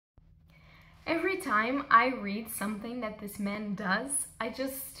Every time I read something that this man does, I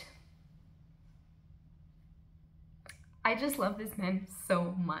just love this man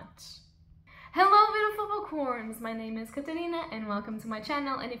so much. Hello beautiful bookworms, my name is Katerina and welcome to my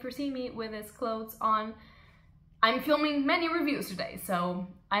channel. And if you're seeing me with this clothes on, I'm filming many reviews today, so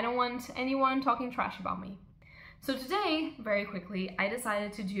I don't want anyone talking trash about me. So today, very quickly, I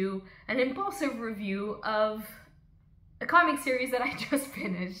decided to do an impulsive review of a comic series that I just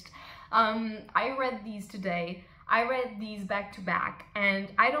finished. I read these today. I read these back to back, and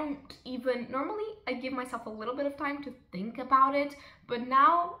I don't even, normally I give myself a little bit of time to think about it, but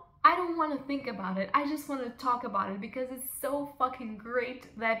now I don't want to think about it. I just want to talk about it because it's so fucking great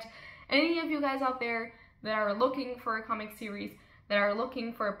that any of you guys out there that are looking for a comic series, that are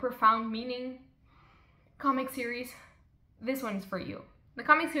looking for a profound meaning comic series, this one is for you. The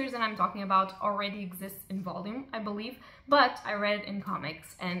comic series that I'm talking about already exists in volume, I believe, but I read it in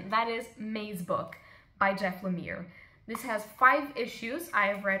comics, and that is Mazebook by Jeff Lemire. This has 5 issues. I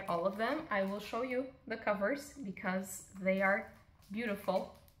have read all of them. I will show you the covers because they are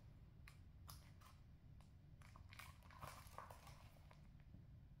beautiful.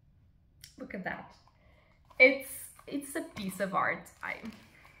 Look at that. It's a piece of art.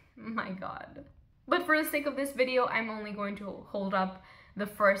 My God. But for the sake of this video, I'm only going to hold up the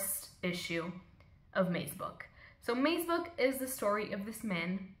first issue of Mazebook. So Mazebook is the story of this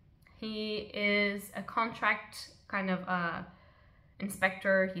man. He is a contract kind of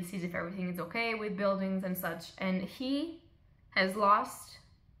inspector. He sees if everything is okay with buildings and such. And he has lost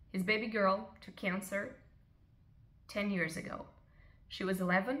his baby girl to cancer 10 years ago. She was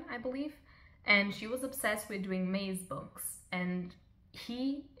 11, I believe, and she was obsessed with doing maze books. And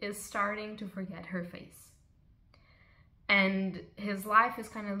he is starting to forget her face. And his life is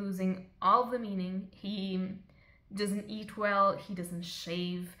kind of losing all the meaning. He doesn't eat well, he doesn't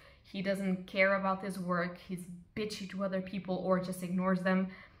shave, he doesn't care about his work, he's bitchy to other people or just ignores them.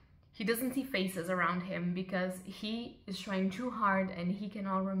 He doesn't see faces around him because he is trying too hard and he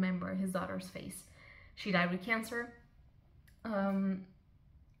cannot remember his daughter's face. She died with cancer. And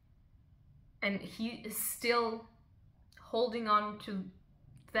he is still holding on to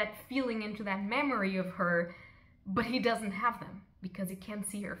that feeling and to that memory of her, but he doesn't have them because he can't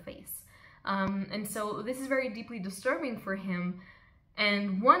see her face. And so this is very deeply disturbing for him.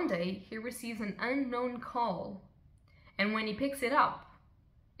 And one day he receives an unknown call, and when he picks it up,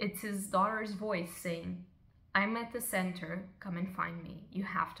 it's his daughter's voice saying, "I'm at the center, come and find me. You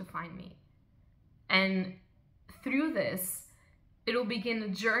have to find me." And through this, it'll begin a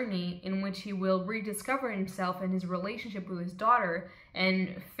journey in which he will rediscover himself and his relationship with his daughter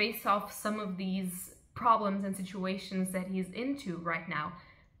and face off some of these problems and situations that he's into right now.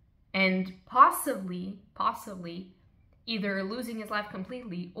 And possibly either losing his life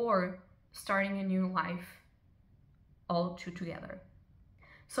completely or starting a new life all two together.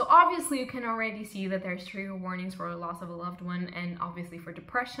 So obviously you can already see that there's trigger warnings for the loss of a loved one and obviously for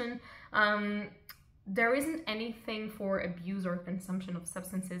depression. There isn't anything for abuse or consumption of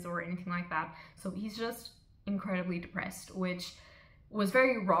substances or anything like that. So he's just incredibly depressed, which was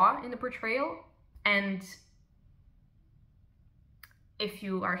very raw in the portrayal. And if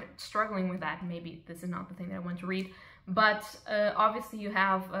you are struggling with that, maybe this is not the thing that I want to read. But obviously you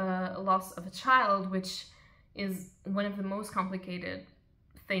have a loss of a child, which is one of the most complicated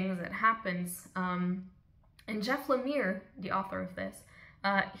things that happens. And Jeff Lemire, the author of this,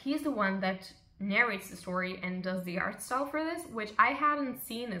 he's the one that narrates the story and does the art style for this, which I hadn't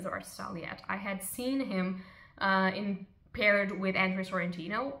seen his art style yet. I had seen him paired with Andrew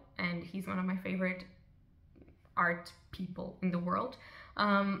Sorrentino, and he's one of my favorite art people in the world.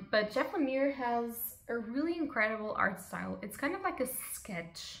 But Jeff Lemire has a really incredible art style. It's kind of like a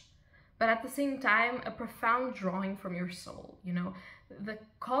sketch, but at the same time, a profound drawing from your soul, you know? The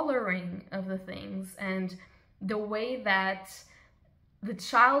coloring of the things and the way that the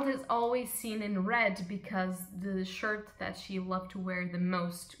child is always seen in red because the shirt that she loved to wear the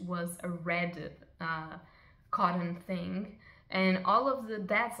most was a red cotton thing. And all of the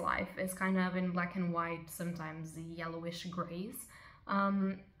dad's life is kind of in black and white, sometimes the yellowish grays.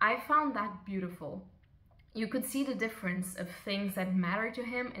 I found that beautiful. You could see the difference of things that mattered to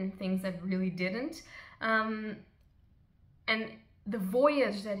him and things that really didn't. And the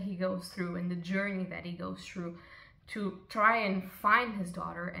voyage that he goes through and the journey that he goes through to try and find his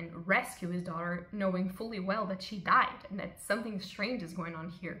daughter and rescue his daughter, knowing fully well that she died and that something strange is going on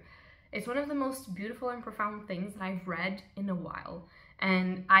here. It's one of the most beautiful and profound things that I've read in a while,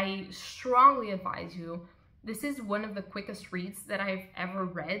 and I strongly advise you. This is one of the quickest reads that I've ever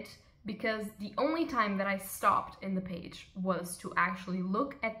read because the only time that I stopped in the page was to actually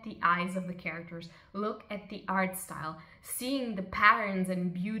look at the eyes of the characters, look at the art style, seeing the patterns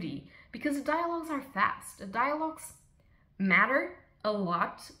and beauty, because the dialogues are fast. The dialogues matter a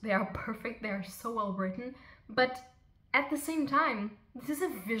lot. They are perfect, they are so well written, but at the same time, this is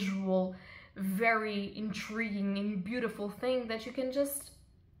a visual, very intriguing and beautiful thing that you can just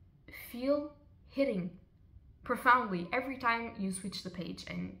feel hitting profoundly every time you switch the page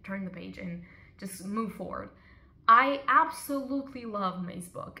and turn the page and just move forward. I absolutely love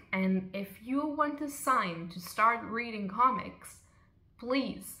Mazebook, and if you want a sign to start reading comics,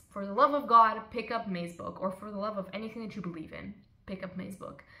 please, for the love of God, pick up Mazebook, or for the love of anything that you believe in, pick up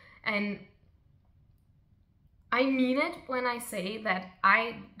Mazebook. And I mean it when I say that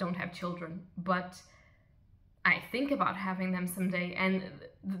I don't have children, but I think about having them someday, and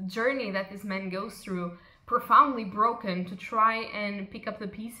the journey that this man goes through, profoundly broken, to try and pick up the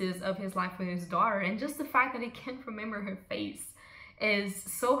pieces of his life with his daughter, and just the fact that he can't remember her face is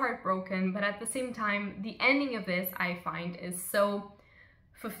so heartbroken, but at the same time, the ending of this, I find, is so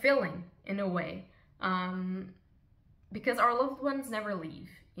fulfilling in a way, because our loved ones never leave.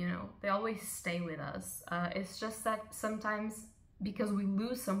 You know, they always stay with us. It's just that sometimes, because we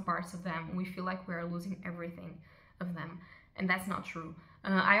lose some parts of them, we feel like we're losing everything of them, and that's not true.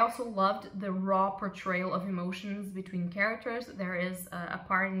 I also loved the raw portrayal of emotions between characters. There is a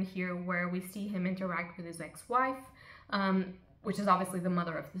part in here where we see him interact with his ex-wife, which is obviously the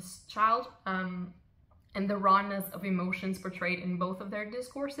mother of this child, and the rawness of emotions portrayed in both of their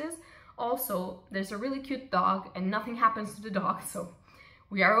discourses. Also, there's a really cute dog, and nothing happens to the dog, so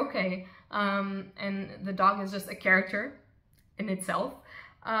we are okay. And the dog is just a character in itself.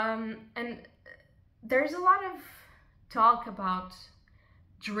 And there's a lot of talk about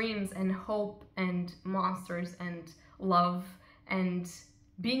dreams and hope and monsters and love and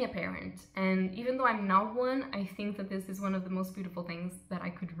being a parent. And even though I'm not one, I think that this is one of the most beautiful things that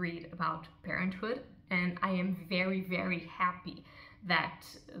I could read about parenthood. And I am very, very happy that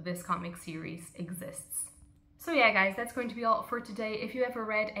this comic series exists. So yeah, guys, that's going to be all for today. If you ever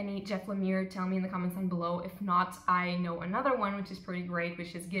read any Jeff Lemire, tell me in the comments down below. If not, I know another one which is pretty great,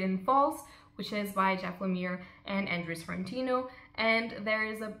 which is Hidden Falls, which is by Jeff Lemire and Andres Sorrentino. And there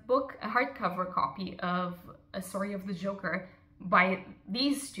is a book, a hardcover copy of A Story of the Joker by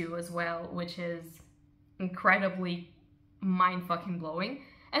these two as well, which is incredibly mind-fucking blowing.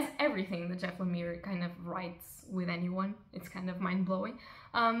 As everything that Jeff Lemire kind of writes with anyone, it's kind of mind-blowing.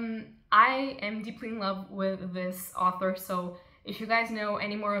 I am deeply in love with this author, so if you guys know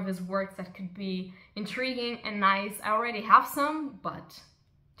any more of his works that could be intriguing and nice, I already have some, but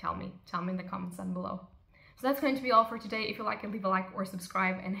tell me in the comments down below. So that's going to be all for today. If you like it, leave a like or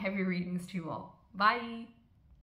subscribe, and happy readings to you all. Bye!